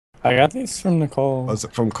I got these from Was Nicole.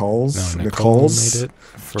 it from No, Cole's? Nicole made Nicole's? it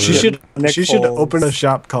for. She should open a Nicole's.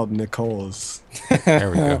 shop called Nicole's.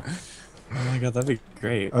 There we go. Oh my god, that'd be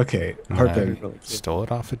great. Okay, And then That'd Harpin. be really I cute. stole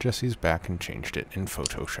it off of Jesse's back and changed it in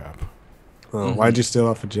Photoshop. Why'd you steal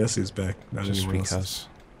off of Jesse's back? Not Just anyone else's? because.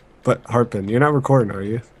 But Harpin, you're not recording, are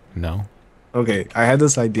you? No. Okay, I had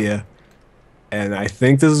this idea, and I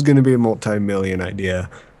think this is going to be a multi-million idea,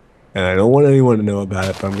 and I don't want anyone to know about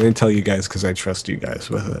it, but I'm going to tell you guys because I trust you guys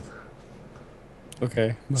with it.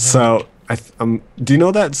 Okay. So, do you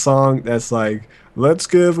know that song that's like, let's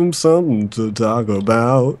give them something to talk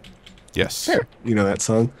about? Yes. Sure. You know that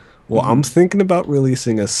song? Well, I'm thinking about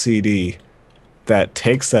releasing a CD that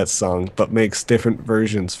takes that song but makes different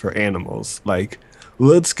versions for animals. Like,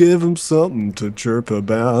 let's give them something to chirp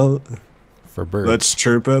about. For birds. Let's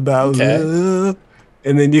chirp about Okay. love.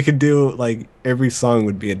 And then you could do, like, every song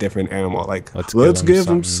would be a different animal. Like, let's give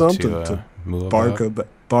them something to move bark about.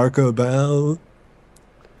 bark about.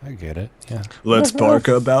 I get it. Yeah. Let's bark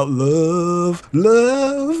about love,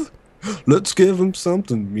 love. Let's give them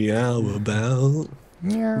something meow about.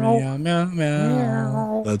 Meow, meow,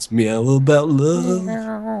 meow. Let's meow about love.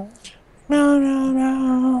 Meow, meow,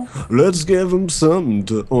 meow. Let's give them something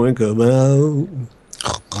to oink about.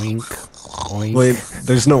 Oink. Oink. Wait,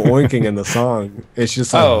 there's no oinking in the song. It's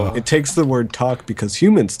just like, it takes the word talk because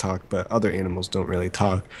humans talk, but other animals don't really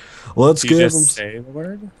talk. Let's Do you give just them. say the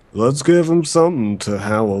word? Let's give them something to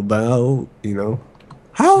howl about. You know,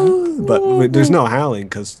 howl. But wait, there's no howling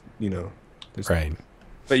because Right.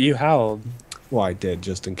 But you howled. Well, I did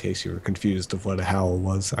just in case you were confused of what a howl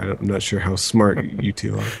was. I'm not sure how smart you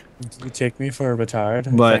two are. You take me for a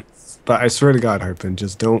retard. But I swear to God, Harpin,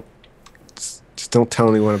 just don't tell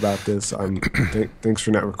anyone about this. Thanks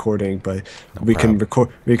for not recording, but we can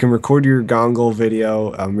record your Gongle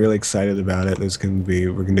video. I'm really excited about it.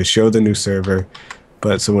 We're gonna show the new server,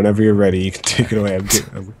 but so whenever you're ready, you can take it away.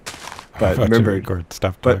 But remember,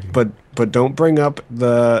 Stop talking. but don't bring up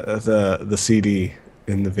the CD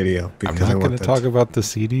in the video I'm because not I going want to talk about the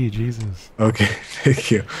CD. Jesus. Okay,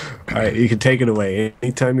 thank you. All right, you can take it away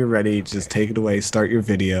anytime you're ready. Just take it away. Start your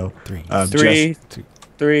video. Three, Two.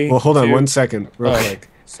 three. Well, hold on two. 1 second, real quick.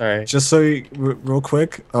 Sorry. Just so real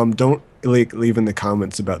quick, don't leave in the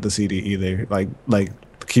comments about the CD either. Like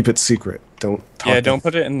keep it secret. Don't talk. Yeah, don't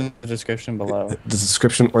put it in the description below. The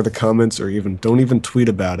description or the comments, or don't even tweet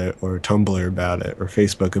about it or Tumblr about it or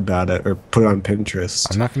Facebook about it or put it on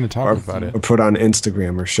Pinterest. I'm not going to talk about it. Or put on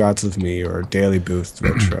Instagram or shots of me or Daily Booth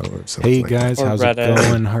Retro or something. Hey like that. guys, Or how's Reddit. it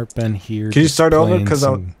going? Harpin here. Can you just start over? playing Because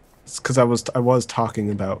some- I was talking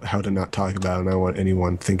about how to not talk about it, and I don't want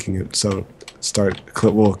anyone thinking it. So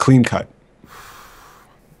clean cut.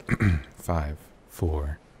 5,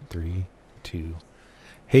 4, 3, 2.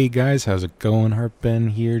 Hey guys, how's it going?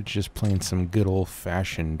 Harpin here, just playing some good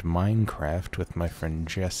old-fashioned Minecraft with my friend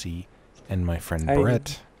Jesse and my friend Hi.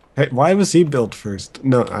 Brett. Hey, why was he built first?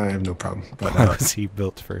 No, I have no problem. But Why was he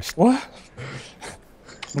built first? What?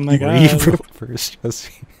 Oh my Were you god. built first,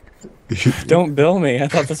 Jesse? Don't bill me. I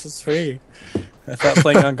thought this was free. I thought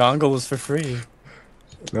playing on Gongle was for free.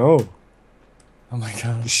 no, Oh my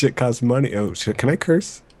god. shit costs money. Oh shit, can I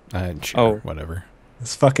curse? Sure, Oh. whatever.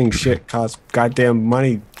 This fucking shit costs goddamn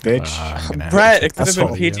money, bitch. I'm gonna have Brett, to it take could have this been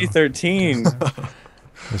audio. PG-13.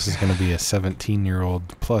 This is going to be a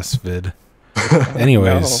 17-year-old plus vid.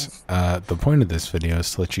 Anyways, the point of this video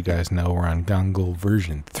is to let you guys know we're on Gongle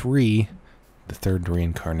version 3, the third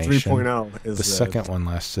reincarnation. 3.0 is The second one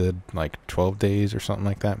lasted like 12 days or something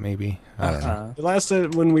like that, maybe. I don't know. It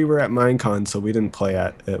lasted when we were at Minecon, so we didn't play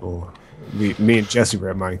at it. Well, me and Jesse were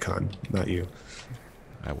at Minecon, not you.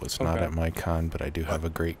 I was not Okay. at my con, but I do have a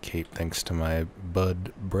great cape thanks to my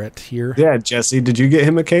bud Brett here. Yeah, Jesse, did you get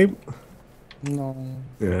him a cape? No.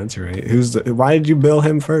 Yeah, that's right. Why did you bill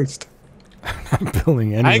him first? I'm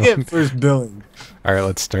billing anyone. I get first billing. All right,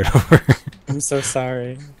 let's start over. I'm so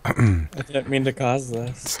sorry. I didn't mean to cause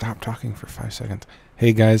this. Stop talking for 5 seconds.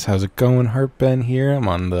 Hey guys, how's it going? Harpin here. I'm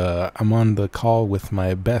on the call with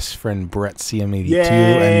my best friend Brett CM82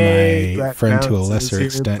 Yay! and my Brett friend to a Mounts is lesser here,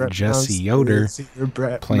 extent Brett Jesse Mounts Yoder, is here,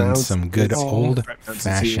 Brett playing Mounts some good is here, old Brett Mounts is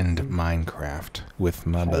fashioned here. Minecraft with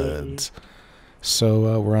my Hey. buds.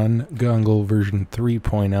 So we're on Gongle version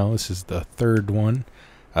 3.0. This is the third one.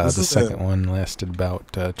 The This is second one lasted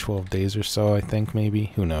about 12 days or so, I think,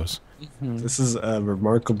 maybe. Who knows? This is a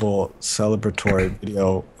remarkable celebratory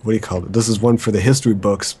video. What do you call it? This is one for the history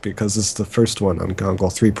books because this is the first one on Gongle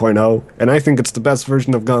 3.0, and I think it's the best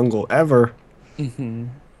version of Gongle ever.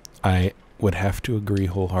 I would have to agree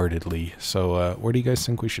wholeheartedly. So where do you guys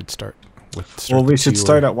think we should start? Well, we should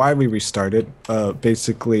start out why we restarted.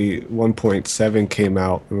 Basically, 1.7 came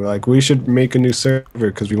out. And we're like, we should make a new server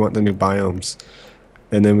because we want the new biomes.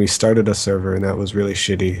 And then we started a server, and that was really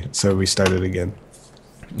shitty. So we started again.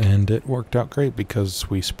 And it worked out great because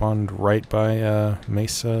we spawned right by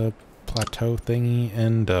Mesa Plateau thingy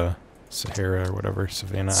and Sahara or whatever,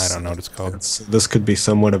 Savannah, I don't know what it's called. This could be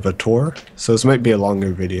somewhat of a tour, so this might be a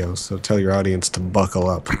longer video, so tell your audience to buckle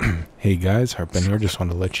up. Hey guys, Harpin here, just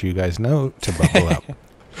want to let you guys know to buckle up.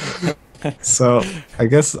 So, I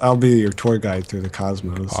guess I'll be your tour guide through the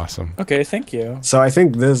cosmos. Awesome. Okay, thank you. So I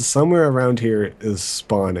think this, somewhere around here is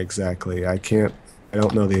spawn exactly. I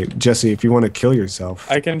don't know Jesse, if you want to kill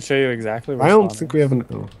yourself. I can show you exactly where I don't think we have an...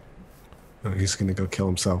 Oh, he's gonna go kill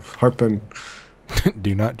himself. Harpin...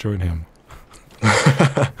 Do not join him.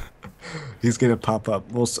 He's gonna pop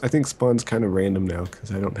up. Well, I think spawn's kind of random now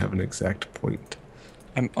because I don't have an exact point.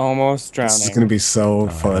 I'm almost drowning. This is gonna be so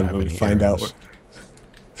fun when we find out.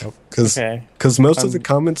 Because most of the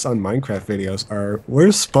comments on Minecraft videos are,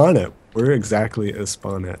 where's spawn at? Where exactly is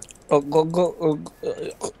spawn at? And we're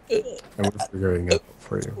figuring it out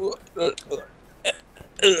for you.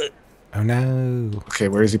 Oh no. Okay,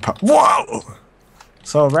 where is he pop? Whoa!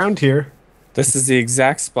 So around here. This is the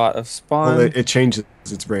exact spot of spawn. Well, it changes.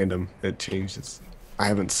 It's random. It changes. I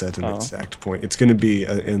haven't set an exact point. It's going to be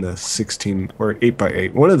in a 16 or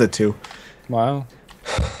 8x8. One of the two. Wow.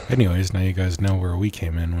 Anyways, now you guys know where we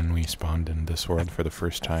came in when we spawned in this world for the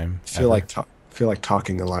first time. Feel like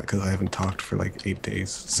talking a lot because I haven't talked for like 8 days.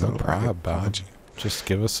 So no problem, Bob. Just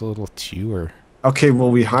give us a little tour. Okay,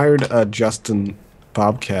 well, we hired Justin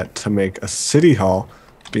Bobcat to make a city hall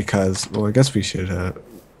because, well, I guess we should... we're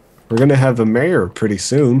going to have a mayor pretty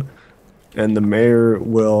soon, and the mayor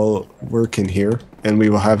will work in here, and we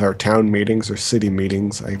will have our town meetings or city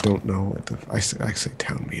meetings. I don't know what I say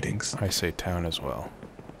town meetings. I say town as well.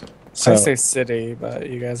 So, I say city, but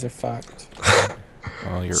you guys are fucked.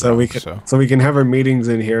 Well, you're so wrong, we can have our meetings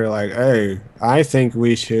in here like, hey, I think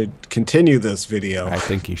we should continue this video. I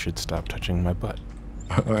think you should stop touching my butt.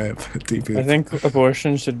 I think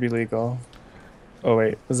abortion should be legal. Oh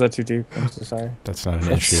wait, was that too deep? I'm so sorry. That's not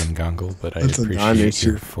an issue in Gongle, but I appreciate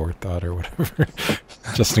your forethought or whatever,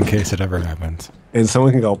 just in case it ever happens. And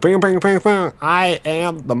someone can go, bing, bing, bing, bing, I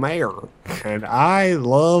am the mayor, and I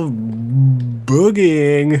love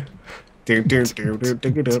boogieing. And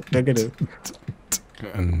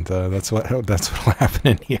that's what'll happen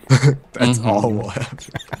in here. That's all will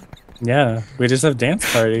happen. Yeah, we just have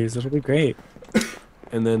dance parties. It'll be great.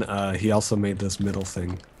 And then he also made this middle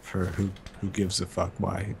thing for who gives a fuck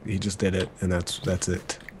why. He just did it, and that's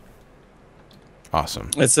it. Awesome.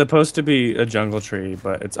 It's supposed to be a jungle tree,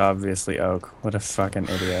 but it's obviously oak. What a fucking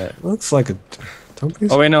idiot. Looks like a...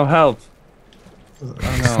 Oh wait, no, help. Oh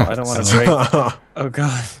no, I don't want to break. Oh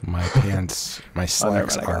god. My pants, my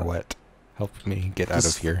slacks are wet. Help me get out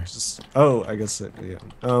of here. Oh, I guess that, yeah.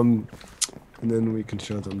 And then we can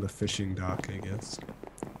show them the fishing dock, I guess.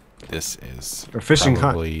 This is fishing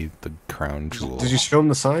probably hut. The crown jewel. Did you show them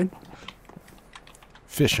the sign?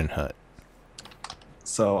 Fishing hut.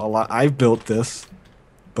 So I built this,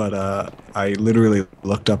 but I literally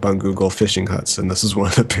looked up on Google fishing huts, and this is one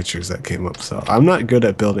of the pictures that came up. So I'm not good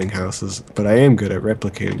at building houses, but I am good at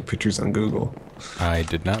replicating pictures on Google. I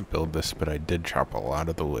did not build this, but I did chop a lot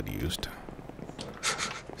of the wood used.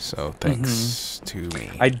 So thanks to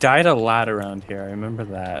me. I dyed a lot around here. I remember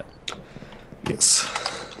that. Yes.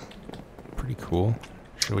 Pretty cool.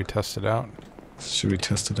 Should we test it out? Should we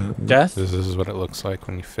test it out? Death? This is what it looks like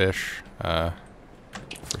when you fish.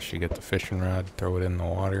 First you get the fishing rod, throw it in the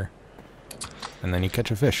water, and then you catch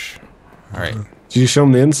a fish. All right. Did you show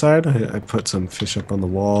them the inside? I put some fish up on the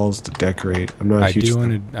walls to decorate. I'm not a huge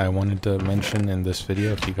fan. I wanted to mention in this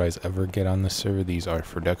video, if you guys ever get on this server, these are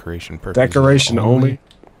for decoration purposes. Decoration only?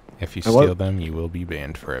 If you steal them, you will be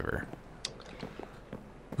banned forever.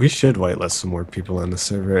 We should whitelist some more people on the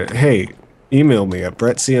server. Hey, email me at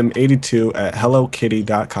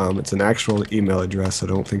brettcm82@hellokitty.com. It's an actual email address. I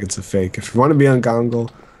don't think it's a fake. If you want to be on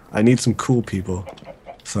Gongle, I need some cool people.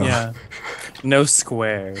 So. Yeah. No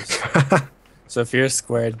squares. So if you're a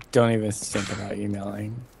square, don't even think about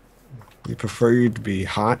emailing. We prefer you to be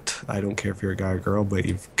hot. I don't care if you're a guy or girl, but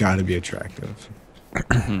you've got to be attractive.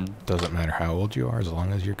 Doesn't matter how old you are, as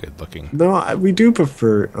long as you're good looking. No, we do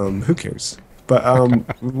prefer, who cares? But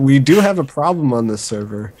we do have a problem on this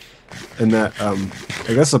server, in that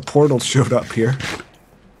I guess a portal showed up here.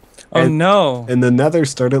 Oh no! And the nether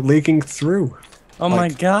started leaking through. Oh my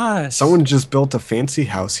gosh! Someone just built a fancy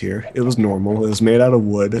house here. It was normal. It was made out of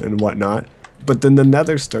wood and whatnot. But then the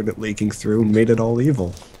nether started leaking through and made it all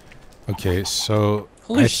evil. Okay, so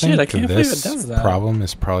Holy shit, I can't believe it this does that. problem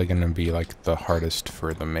is probably going to be like the hardest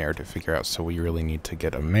for the mayor to figure out. So we really need to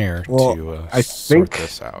get a mayor to I sort think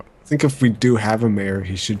this out. I think if we do have a mayor,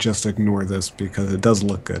 he should just ignore this because it does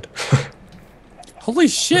look good. Holy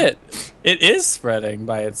shit, it is spreading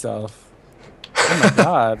by itself. Oh my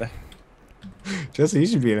god. Jesse, he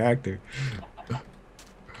should be an actor.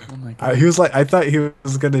 Oh my god. He was like, I thought he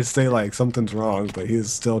was gonna say like something's wrong, but he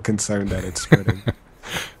is still concerned that it's spreading.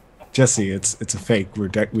 Jesse, it's a fake. We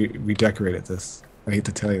decorated this. I hate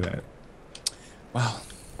to tell you that. Wow.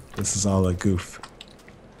 This is all a goof.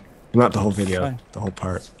 Not the whole video, Fine. the whole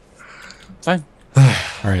part. Fine. All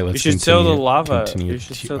right, let's You should show the continue- lava. continue You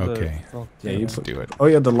should to- show okay, the. Yeah, you let's do it. Oh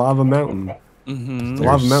yeah, the lava mountain. Mm-hmm. The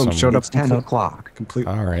lava mountain some- showed up It's 10 o'clock. complete.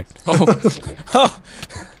 All right. Oh.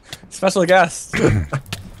 Special guest.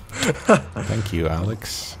 Thank you,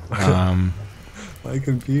 Alex. My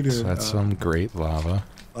computer. So that's some great lava.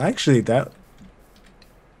 Actually, that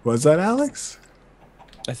was that Alex.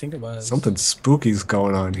 I think it was. Something spooky's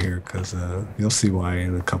going on here, cause you'll see why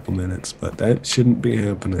in a couple minutes. But that shouldn't be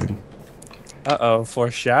happening. Uh-oh,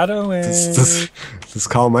 foreshadowing. This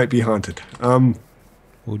call might be haunted. Oh,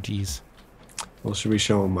 geez. Well, should we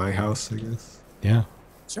show him my house? I guess. Yeah.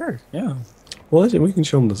 Sure, yeah. Well, we can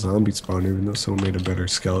show him the zombie spawner, even though someone made a better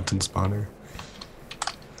skeleton spawner.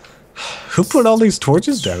 Who put all these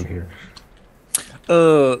torches down here?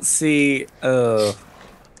 See,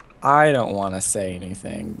 I don't want to say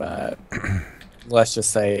anything, but let's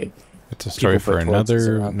just say It's a story People for put torches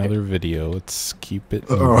another around another video. Let's keep it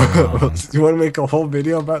moving Oh, along. you want to make a whole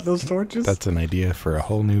video about those torches? That's an idea for a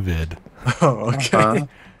whole new vid. Oh, okay.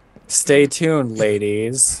 stay tuned,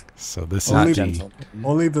 ladies. So this Only is the Gentle.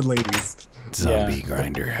 Only the ladies. zombie Yeah.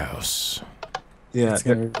 grinder house. Yeah, It's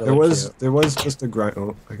gonna be there really was cute. there was just a grind.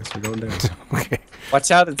 Oh, I guess we're going down. Okay.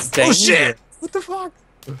 Watch out, it's dangerous. Oh shit! What the fuck?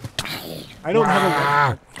 I don't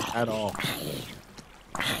have a at all.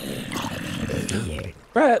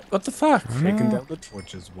 Brett, what the fuck? Taking down the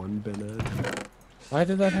torches one banana. Why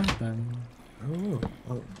did that happen? Oh, I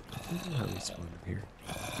don't know how we spawned in here.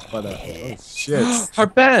 But oh shit! Our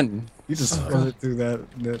Ben! You just spun it through that.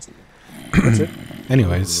 That's it.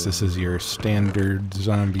 Anyways, this is your standard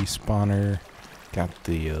zombie spawner. Got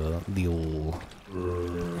the old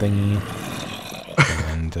thingy,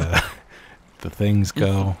 and the things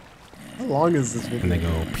go, How long is this video? and they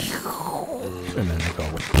go, pew, and then they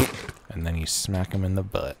go, pew, and then you smack them in the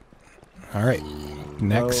butt. All right,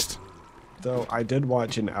 next. Though I did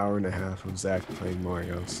watch an hour and a half of Zach playing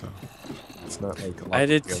Mario, so it's not like a lot. I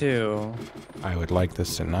did of video. too. I would like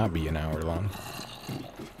this to not be an hour long.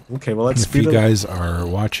 Okay, well let's If speed you it. guys are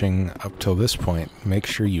watching up till this point, make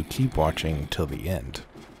sure you keep watching till the end.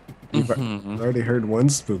 I've already heard one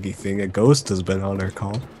spooky thing. A ghost has been on our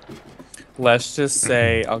call. Let's just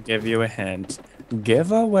say, I'll give you a hint.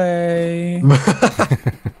 Giveaway.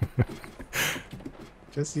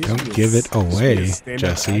 Jesse, you should Don't be a give it s- you should be a away, stand-up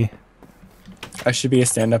Jesse. I should be a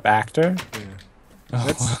stand-up actor. act- Yeah. Oh,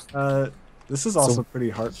 That's, this is also pretty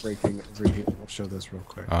heartbreaking over here. I'll show this real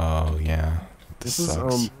quick. Oh yeah, This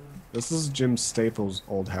sucks. is this is Jim Staples'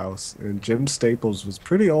 old house, and Jim Staples was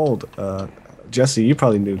pretty old. Jesse, you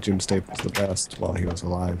probably knew Jim Staples the best while he was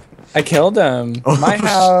alive. I killed him. Oh, My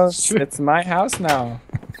house. shit. It's my house now.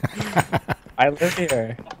 I live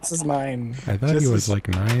here. This is mine. I thought he Jesse- was like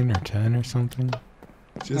 9 or 10 or something.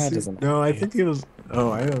 Jesse, doesn't no, I matter. think he was.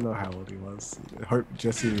 Oh, I don't know how old he was.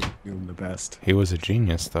 Jesse knew him the best. He was a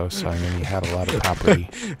genius though, so I mean he had a lot of property.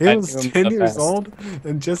 He I was knew him 10 the years best. old,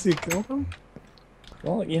 and Jesse killed him.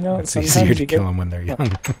 Well, you know, It's sometimes easier you to get. kill him when they're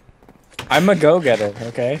young. I'm a go-getter.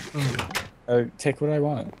 Okay. Take what I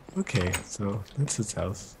want. Okay, so that's his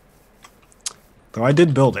house. Though I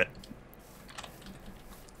did build it.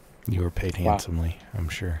 You were paid handsomely, I'm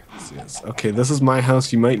sure. Yes. Okay, this is my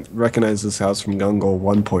house. You might recognize this house from Gongle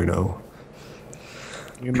 1.0.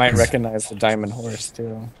 You might recognize the diamond horse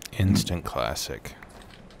too. Instant classic.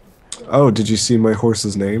 Oh, did you see my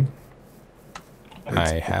horse's name?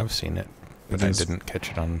 I have seen it, but it I is- didn't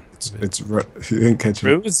catch it on. vid. It's you didn't catch it.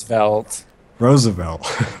 Roosevelt. Roosevelt.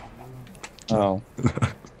 Oh. I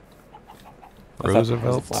thought it was a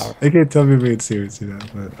Roosevelt. flower. I can't tell me being serious, you know,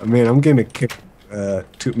 but man, I'm getting a kick.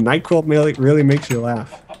 NyQuil really makes you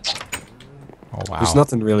laugh. Oh wow. There's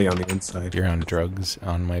nothing really on the inside. You're on drugs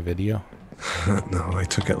on my video. No, I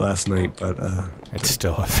took it last night, but It's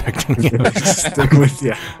still affecting you. stick with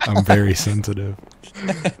you. I'm very sensitive.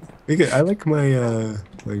 I like my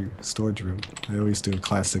my storage room. I always do a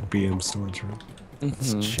classic BM storage room.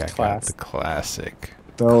 Let's Mhm, check out class. the classic.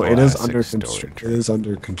 Though it is Classic under storage it is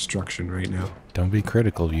under construction right now. Don't be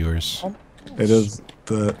critical, viewers. It is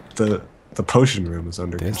the the potion room is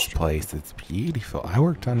under This construction. place is beautiful. I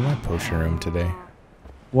worked on my potion room today.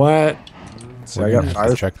 What? So We're I gonna got have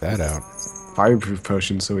to check that out. fireproof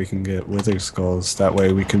potions so we can get wither skulls. That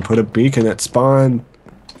way we can put a beacon at spawn.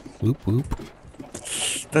 Whoop whoop.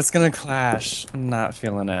 That's gonna clash. I'm not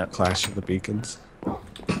feeling it. Clash of the beacons.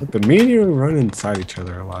 But me and you run inside each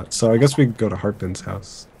other a lot. So I guess we could go to Hartman's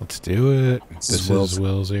house. Let's do it. This Will's. is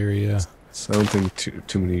Will's area. So I don't think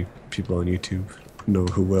too many people on YouTube know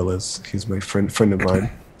who Will is. He's my friend of mine.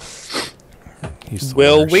 He's the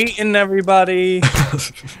Will worst. Wheaton, everybody.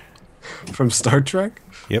 From Star Trek?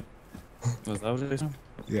 Yep. Was that what it is?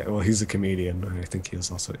 Yeah, well, he's a comedian. I think he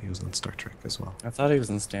was on Star Trek as well. I thought he was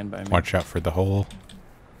in Stand By Me. Watch out for the hole.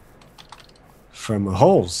 From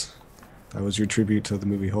Holes. That was your tribute to the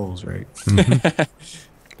movie Holes, right?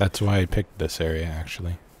 That's why I picked this area,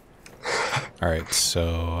 actually. All right,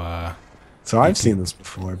 so So I've seen this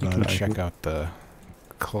before, you but can I check think- out the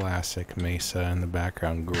classic mesa in the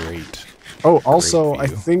background. Great. Oh, also,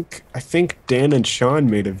 Great I think Dan and Sean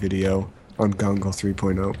made a video on Gongle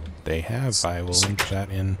 3.0. They have. I will link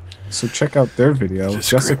that in So check out their video.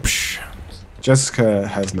 description. Jessica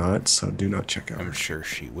has not, so do not check out. I'm sure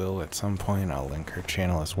she will at some point. I'll link her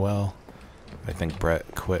channel as well. I think Brett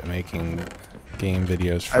quit making game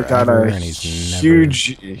videos I forever, got a and he's never...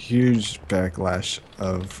 huge backlash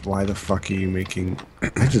of why the fuck are you making...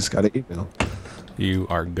 I just got an email. You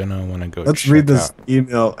are gonna want to go. Let's check read this out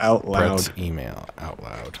email out loud. Brett's email out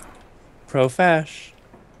loud. Profash.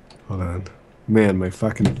 Hold on. Man, my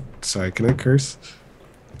fucking... Sorry, can I curse?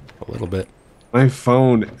 A little bit. My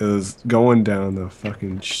phone is going down the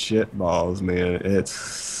fucking shit balls, man. It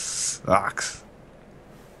sucks.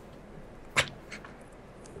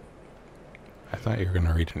 I thought you were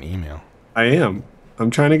gonna read an email. I am. I'm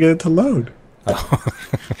trying to get it to load.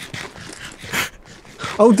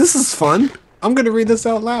 Oh, this is fun. I'm gonna read this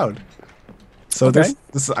out loud. So Okay.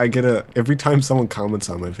 this I get every time someone comments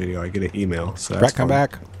on my video, I get an email. So that's Brett, come fun.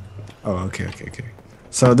 back. Oh, okay.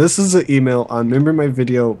 So this is an email on. Remember my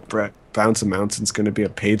video, Brett Bounce a Mountain's going to be a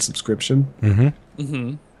paid subscription.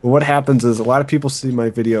 Mm-hmm. What happens is a lot of people see my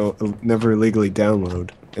video never illegally download,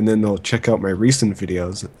 and then they'll check out my recent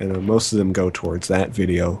videos, and most of them go towards that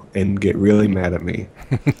video and get really mad at me.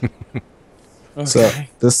 Okay. So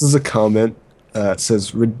this is a comment. It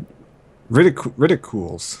says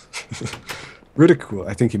ridicules. Ridicule.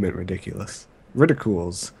 I think he meant ridiculous.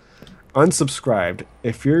 Ridicules. Unsubscribed.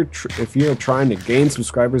 If you're trying to gain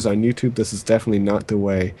subscribers on YouTube, this is definitely not the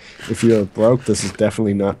way. If you're broke, this is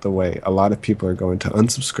definitely not the way. A lot of people are going to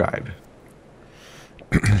unsubscribe.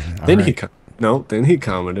 Then he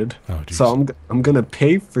commented. Oh, geez. So I'm gonna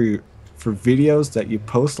pay for videos that you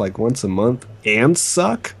post like once a month and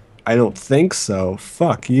suck. I don't think so.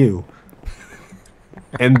 Fuck you.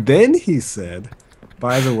 And then he said,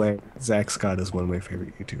 by the way, Zach Scott is one of my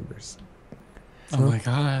favorite YouTubers. Oh my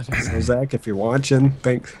god. So Zach, if you're watching,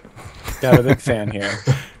 thanks. Got a big fan here.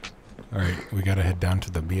 All right, we gotta head down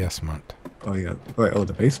to the BS month. Oh yeah. Oh,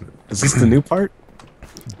 the basement. Is this the new part?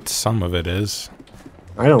 Some of it is.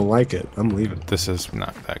 I don't like it. I'm leaving. This is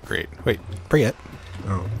not that great. Wait, Britt,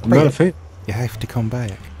 Oh, I'm not a fan. you have to come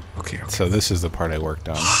back. Okay. So this is the part I worked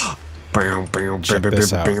on. Bam, bam, Check bam,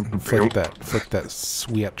 this bam, out. bam, bam. Flick that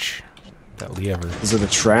switch, that lever. Is it a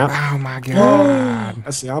trap? Oh my god!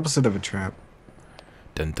 That's the opposite of a trap.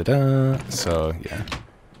 Dun, dun, dun. So yeah,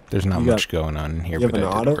 there's not You got- much going on in here. You have but an I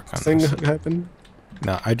did auto work on thing this. happen?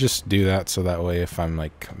 No, I just do that so that way if I'm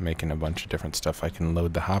like making a bunch of different stuff, I can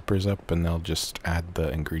load the hoppers up and they'll just add the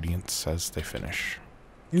ingredients as they finish.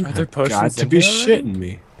 You Are there have potions got to in be here already? shitting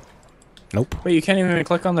me. Nope. Wait, you can't even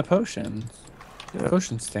click on the potions. Yeah.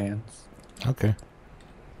 Potion stands. Okay.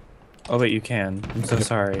 Oh wait, you can. I'm so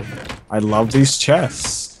sorry. I love these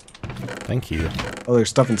chests. Thank you. Oh, there's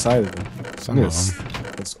stuff inside of them. Some Yes. of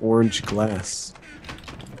them. It's orange glass.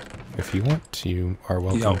 If you want, you are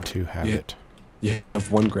welcome Yo. to have Yeah. it. You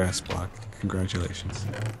have one grass block. Congratulations.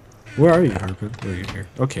 Where are you, Harper? Where are you here?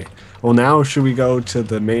 Okay. Well, now should we go to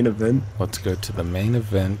the main event? Let's go to the main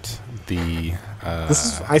event. The This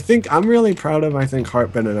is. I think I'm really proud of. I think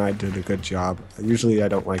Hartman and I did a good job. Usually, I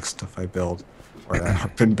don't like stuff I build or that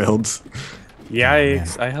Hartman builds.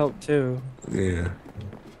 Yikes! I helped too. Yeah.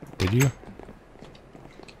 Did you?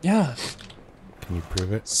 Yeah. Can you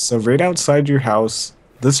prove it? So right outside your house,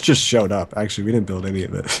 this just showed up. Actually, we didn't build any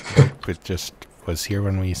of it. It just was here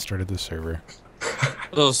when we started the server.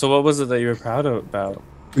 Oh, so what was it that you were proud about?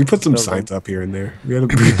 We put some Building. signs up here and there. We had a.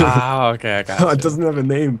 Oh, okay, I got it you. doesn't have a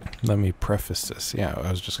name. Let me preface this. Yeah, I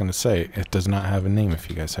was just gonna say it does not have a name. If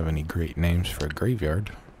you guys have any great names for a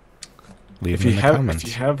graveyard, leave If them you in the have, comments. if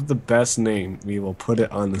you have the best name, we will put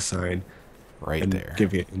it on the sign. Right and there.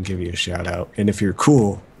 give you a shout out. And if you're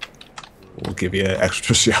cool, we'll give you an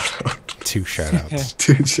extra shout out. 2 shout outs.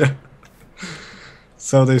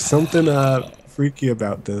 So there's something freaky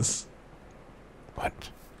about this. What?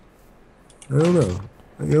 I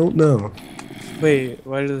don't know. Wait,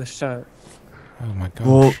 why did the shot? Oh my gosh.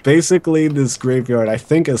 Well, basically, this graveyard I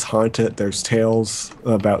think is haunted. There's tales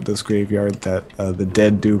about this graveyard that the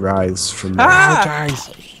dead do rise from there. Ah! Guys.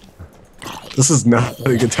 This is not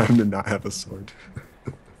a good time to not have a sword.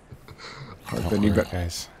 Then you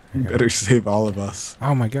guys. better save all of us.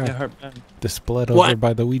 Oh my god. Yeah, Heartburn. The split What? over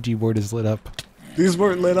by the Ouija board is lit up. These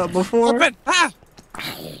weren't lit up before. Heartburn! Ah!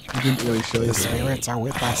 You didn't really show The you. spirits are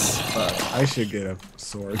with us. I should get a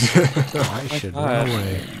sword. I should God. run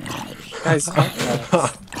away. Guys,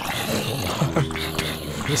 Heartburn.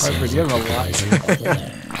 This Harper, seems you have like a lot. good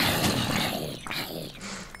idea.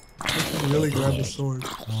 I really grab a sword.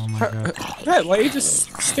 Oh my god. Brett, why are you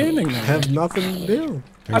just standing I there? have nothing to do.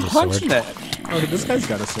 I'm There's a punching sword. it. Oh, this guy's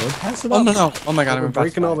got a sword. Pass it Oh up. no! Oh my god! We're I'm about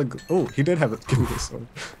breaking to all the. Oh, he did have it. Give me the sword.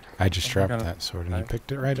 I just dropped God. that sword and he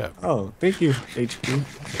picked it right up. Oh, thank you,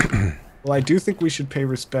 HP. Well, I do think we should pay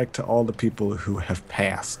respect to all the people who have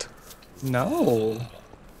passed. No.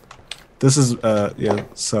 This is yeah.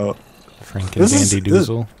 So Frank and This is- Dandy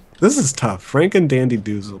Doozle. this is tough. Frank and Dandy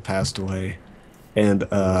Doozle passed away, and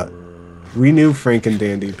we knew Frank and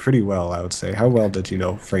Dandy pretty well. I would say. How well did you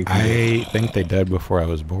know Frank? And Dandy? I think they died before I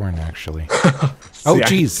was born, actually. See, Oh, I-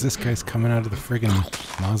 jeez, this guy's coming out of the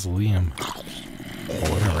friggin' mausoleum. Or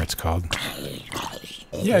whatever it's called.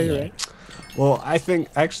 Yeah, you're right. Well, I think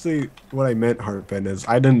actually what I meant, Hartman, is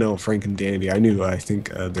I didn't know Frank and Dandy. I knew, I think,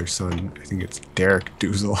 their son. I think it's Derek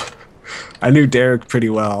Doozle. I knew Derek pretty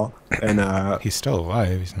well, and He's still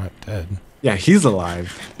alive, he's not dead. yeah, he's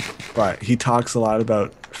alive, but he talks a lot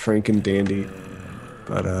about Frank and Dandy.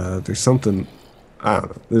 But there's something, I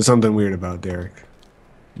don't know. There's something weird about Derek.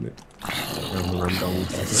 I don't know where I'm going with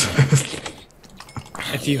this.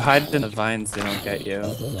 If you hide in the vines, they don't get you.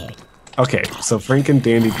 Okay, so Frank and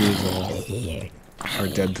Dandy Doozle are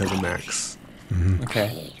dead to the max.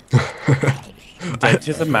 Okay. Dead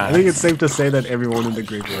to the I max. think it's safe to say that everyone in the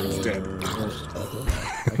graveyard is dead.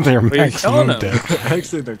 They're you're maximum killing him. dead.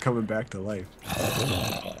 Actually, they're coming back to life.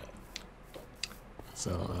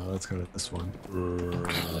 So let's go to this one.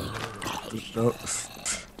 Oh,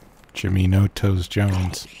 Jimmy No Toes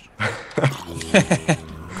Jones.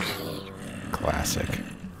 Classic.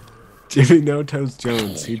 Jimmy No Toes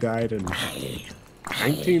Jones. He died in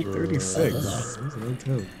 1936. That was a long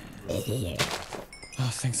time. Oh,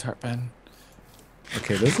 thanks, Heartburn.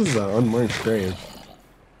 Okay, this is an unmarked grave.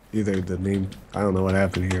 Either the name, I don't know what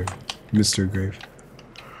happened here. Mr. Grave.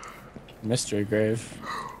 Mystery grave.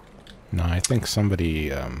 No, I think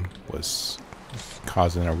somebody was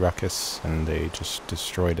causing a ruckus and they just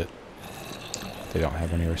destroyed it. They don't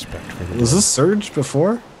have any respect for the Was dead. this Surge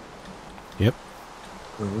before? Yep.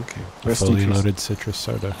 Oh, okay. A Rest in fully peace. loaded citrus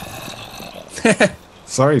soda.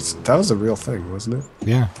 Sorry, that was a real thing, wasn't it?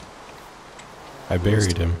 Yeah. I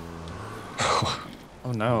buried him.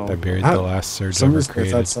 Oh no. I buried How- the last Surge Some ever reason I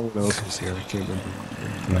created. thought someone else was here. I can't remember.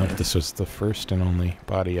 No, this was the first and only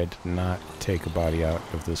body. I did not take a body out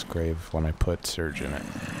of this grave when I put Surge in it.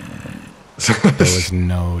 There was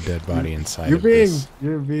no dead body inside You're of being, this.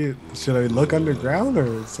 you're being. Should I look underground or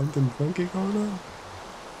is something funky going on?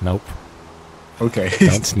 Nope. Okay.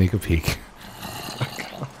 Don't sneak a peek.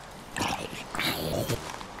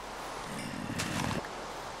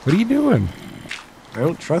 What are you doing? I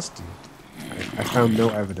don't trust you. I found no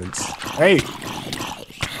evidence. Hey!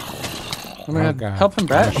 Oh my god. God. Help him,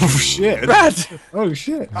 Brett. Oh shit! Brett! Oh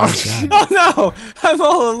shit! Oh, Oh shit! God. Oh no! I'm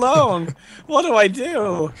all alone. What do I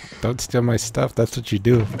do? Don't steal my stuff. That's what you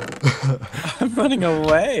do. I'm running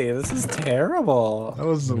away. This is terrible. That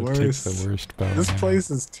was the I'm gonna take worst. the worst bow. This now. place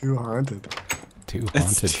is too haunted. Too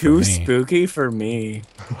haunted It's too for me. spooky for me.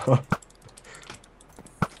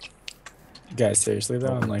 Guys, seriously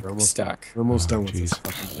though, I'm like We're almost- stuck. We're almost Oh, done with this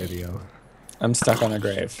jeez. fucking video. I'm stuck on a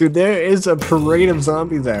grave. Dude, there is a parade of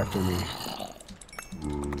zombies after me.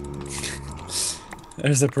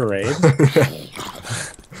 There's a parade.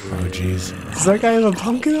 Oh jeez. Does that guy have a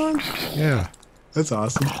pumpkin on? Yeah. That's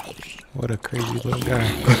awesome. What a crazy little guy.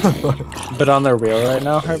 But on their wheel right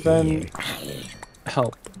now, Heartburn.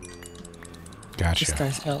 Help. Gotcha. This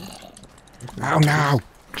guy's help. Oh no!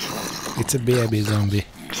 It's a baby zombie.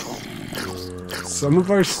 Some of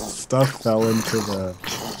our stuff fell into the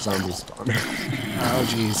zombie spawner. Oh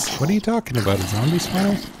jeez. What are you talking about? A zombie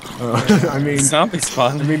spawner? I mean, Zombie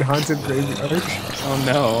spawn. haunted graveyard. Oh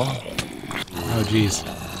no. Oh jeez.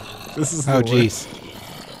 This is the Oh worst. jeez.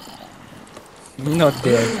 I'm not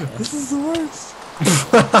dead. This is the worst.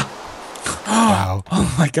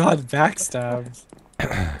 my god, backstabbed.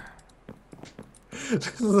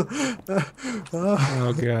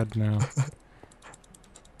 Oh god, no.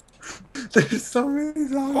 There's so many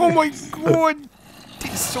zombies. Oh my god!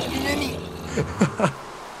 There's so many!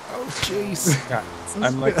 Oh jeez. God,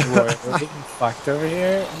 I'm like royally fucked over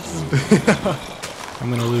here.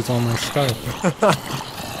 I'm gonna lose all my stuff.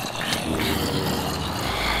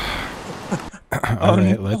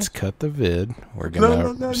 Alright, let's cut the vid. We're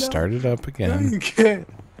gonna start it up again. No, you can't.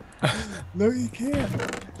 No, you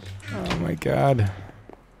can't. Oh my god.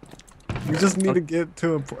 We just need to get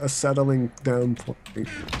to a settling down point.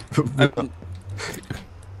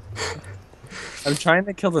 I'm trying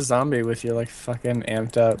to kill the zombie with your like fucking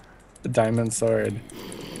amped up diamond sword.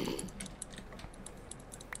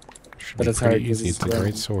 Should But be it's pretty hard 'cause easy. he's It's a wearing-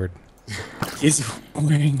 great sword. He's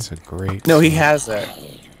wearing. It's a great No, he sword. has it.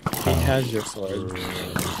 He has your sword.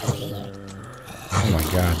 Oh my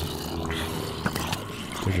god.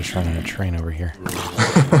 They're just running a train over here.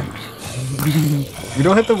 You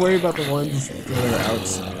don't have to worry about the ones that are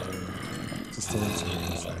outside. Just the ones that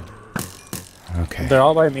are inside. Okay. They're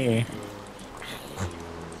all by me.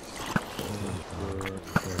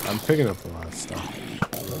 I'm picking up a lot of stuff.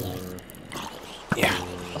 Yeah.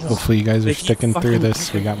 Hopefully you guys are They keep sticking through fucking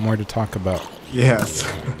this. We got more to talk about. Yes.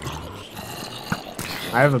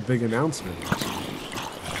 I have a big announcement.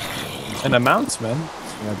 An announcement?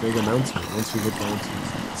 Yeah, big announcement. Once we get down to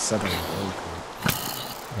settling.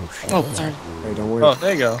 Oh shit. Oh, sorry. Hey, don't worry. Oh,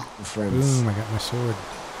 there you go. We're friends. Boom, I got my sword.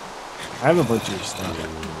 I have a bunch of your stuff.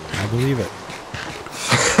 I believe it.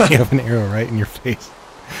 You have an arrow right in your face.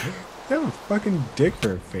 You have a fucking dick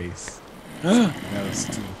for a face. That was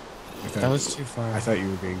too. That was too far. I thought you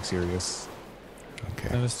were being serious. Okay.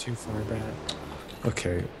 That was too far back.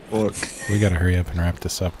 Okay. Well. We gotta hurry up and wrap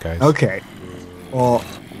this up, guys. Okay. Well,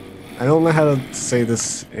 I don't know how to say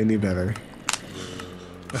this any better.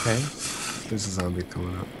 Okay. There's a zombie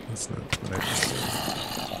coming up. That's not what I just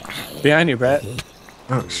said. Behind you, Brett.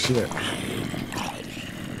 Oh shit.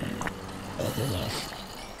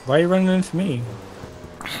 Why are you running into me?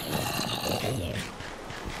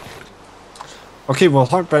 Okay, well,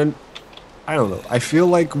 Heartburn, I don't know. I feel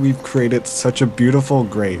like we've created such a beautiful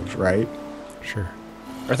grave, right? Sure.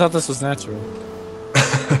 I thought this was natural.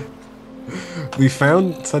 We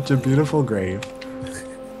found such a beautiful grave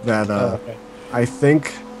that Okay. I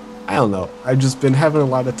think, I don't know. I've just been having a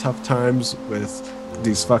lot of tough times with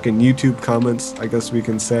these fucking YouTube comments, I guess we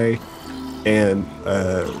can say. And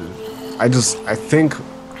I think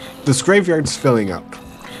this graveyard's filling up.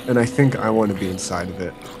 And I think I want to be inside of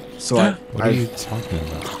it. So What are you talking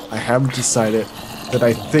about? I have decided that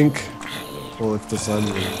I think, well, if the sun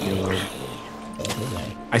will leave me alone,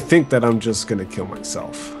 I think that I'm just gonna kill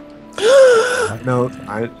myself. No,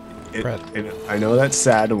 Brett. I know that's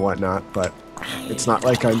sad and whatnot, but it's not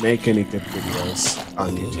like I make any good videos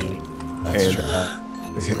on YouTube. That's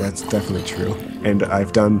true. That's definitely true. And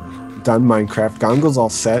I've done Minecraft. Gongle's all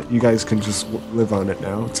set. You guys can just live on it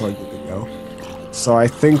now. It's all good to go. So I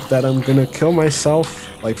think that I'm gonna kill myself,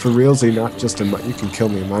 like for realsy, not just in you can kill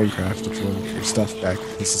me in Minecraft if you want your stuff back,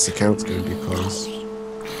 because this account's gonna be closed.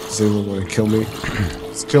 Does anyone want to kill me?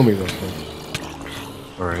 Just kill me real quick.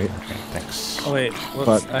 Alright. Okay, thanks. Oh wait, whoops,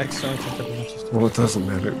 But- I accidentally took the branches. Well, it doesn't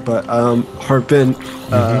matter. But, Harpin,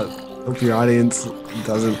 hope your audience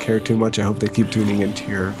doesn't care too much. I hope they keep tuning into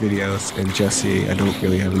your videos. And Jesse, I don't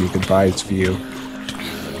really have any goodbyes for you.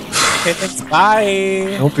 Okay, thanks,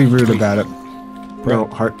 bye! Don't be rude about it. No,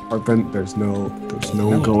 Harpin, there's no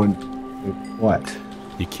going. What?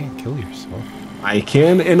 You can't kill yourself. I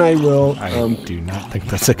can and I will. I do not think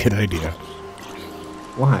that's a good idea.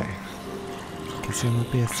 Why? Because you're my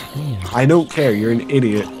best friend. I don't care. You're an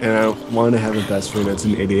idiot, and I want to have a best friend that's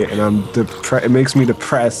an idiot. And it makes me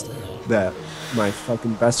depressed that my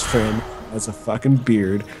fucking best friend has a fucking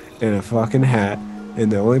beard and a fucking hat,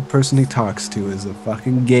 and the only person he talks to is a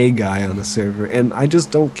fucking gay guy on the server. And I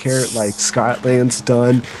just don't care. Like Scotland's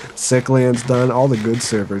done, Sickland's done, all the good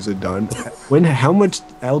servers are done. How much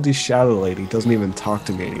LD Shadow Lady doesn't even talk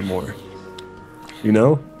to me anymore? You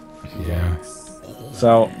know? Yeah.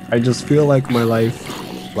 So I just feel like my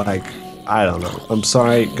life, like, I don't know. I'm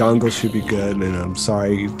sorry, Gongle should be good, and I'm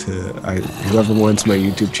sorry whoever wants my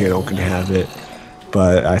YouTube channel can have it.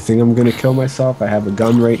 But I think I'm gonna kill myself. I have a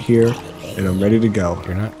gun right here, and I'm ready to go.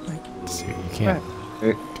 You're not. See, you can't.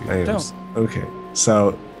 Okay.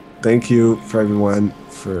 So, thank you for everyone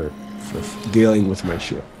for dealing with my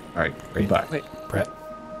shit. All right. Goodbye. Wait, Brett.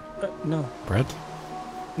 no. Brett?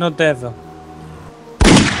 No devil.